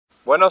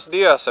Buenos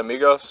dias,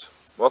 amigos.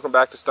 Welcome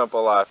back to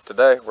Stumpo Life.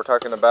 Today we're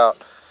talking about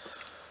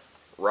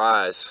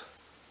Ryse.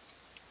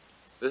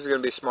 This is going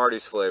to be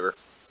Smarties flavor.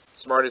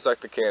 Smarties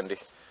like the candy.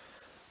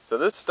 So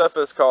this stuff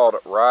is called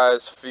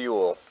Ryse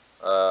Fuel.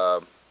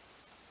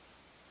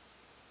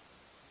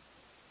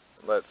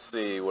 Let's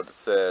see what it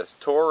says.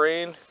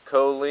 Taurine,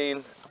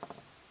 choline,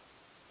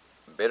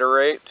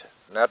 bitterate,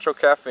 natural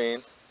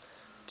caffeine,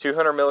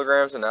 200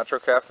 milligrams of natural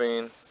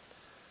caffeine,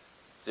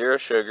 0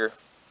 sugar.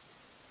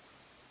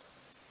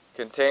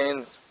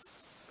 Contains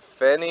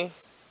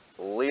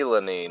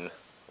phenylalanine,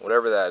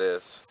 whatever that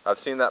is. I've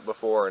seen that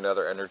before in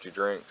other energy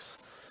drinks.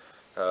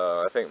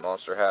 I think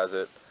Monster has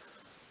it.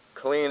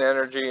 Clean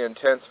energy,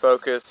 intense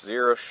focus,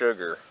 0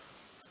 sugar.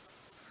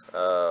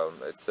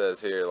 It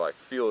says here like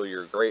fuel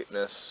your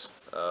greatness.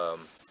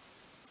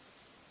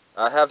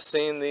 I have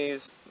seen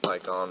these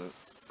like on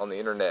the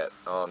internet,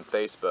 on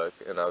Facebook,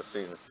 and I've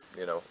seen,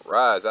 you know,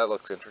 Ryse, that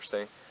looks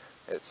interesting.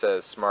 It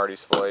says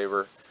Smarties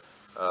flavor.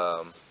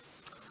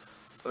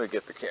 Let me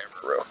get the camera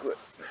real quick.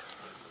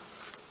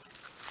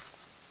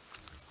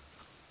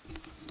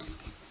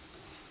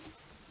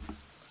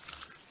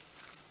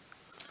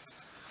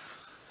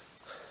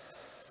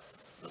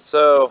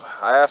 So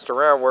I asked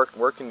around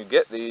where can you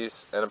get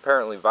these, and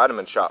apparently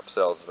Vitamin Shop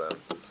sells them.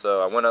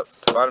 So I went up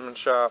to Vitamin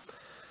Shop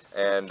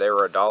and they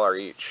were $1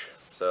 each.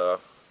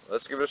 So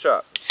let's give it a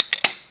shot.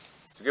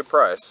 It's a good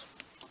price.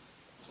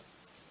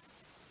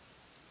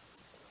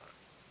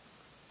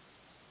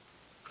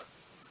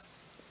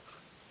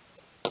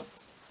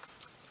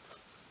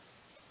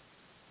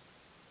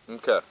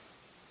 Okay.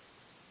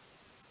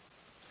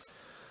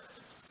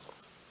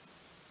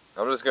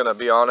 I'm just gonna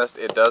be honest,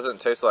 it doesn't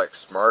taste like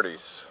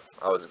Smarties.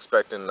 I was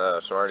expecting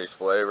Smarties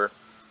flavor,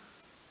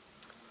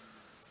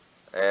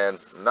 and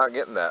I'm not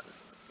getting that.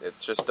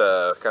 It's just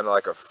kind of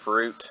like a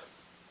fruit,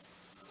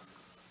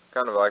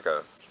 kind of like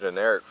a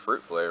generic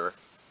fruit flavor.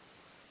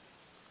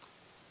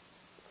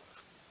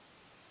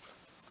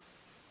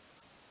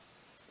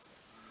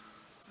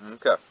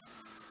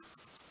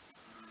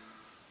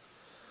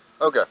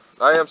 Okay,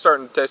 I am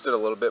starting to taste it a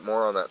little bit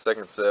more on that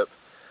second sip.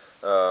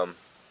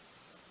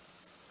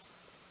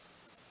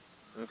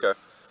 Okay,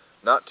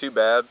 not too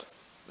bad,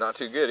 not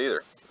too good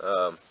either.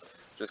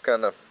 Just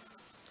kind of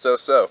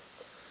so-so.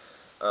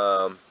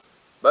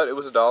 But it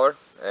was $1,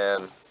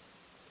 and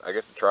I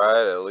get to try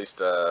it, at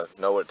least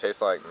know what it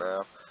tastes like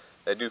now.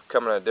 They do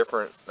come in a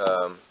different,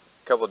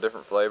 couple of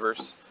different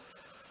flavors,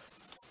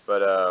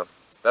 but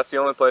that's the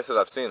only place that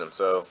I've seen them,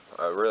 so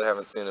I really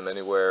haven't seen them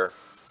anywhere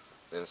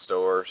in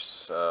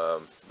stores,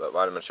 but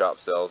Vitamin Shop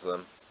sells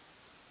them.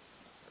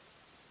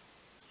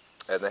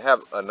 And they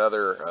have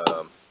another,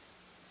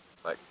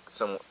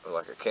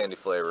 like a candy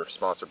flavor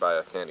sponsored by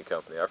a candy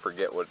company. I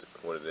forget what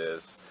it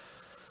is.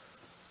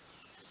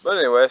 But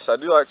anyways, I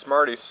do like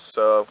Smarties,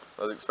 so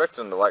I was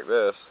expecting to like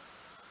this.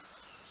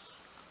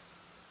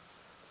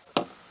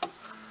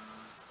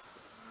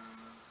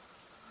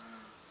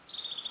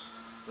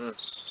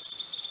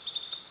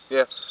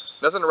 Yeah,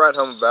 nothing to write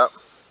home about.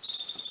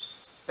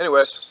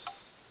 Anyways,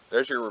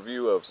 there's your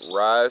review of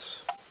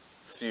Ryse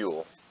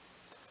Fuel.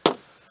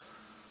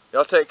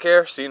 Y'all take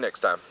care. See you next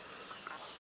time.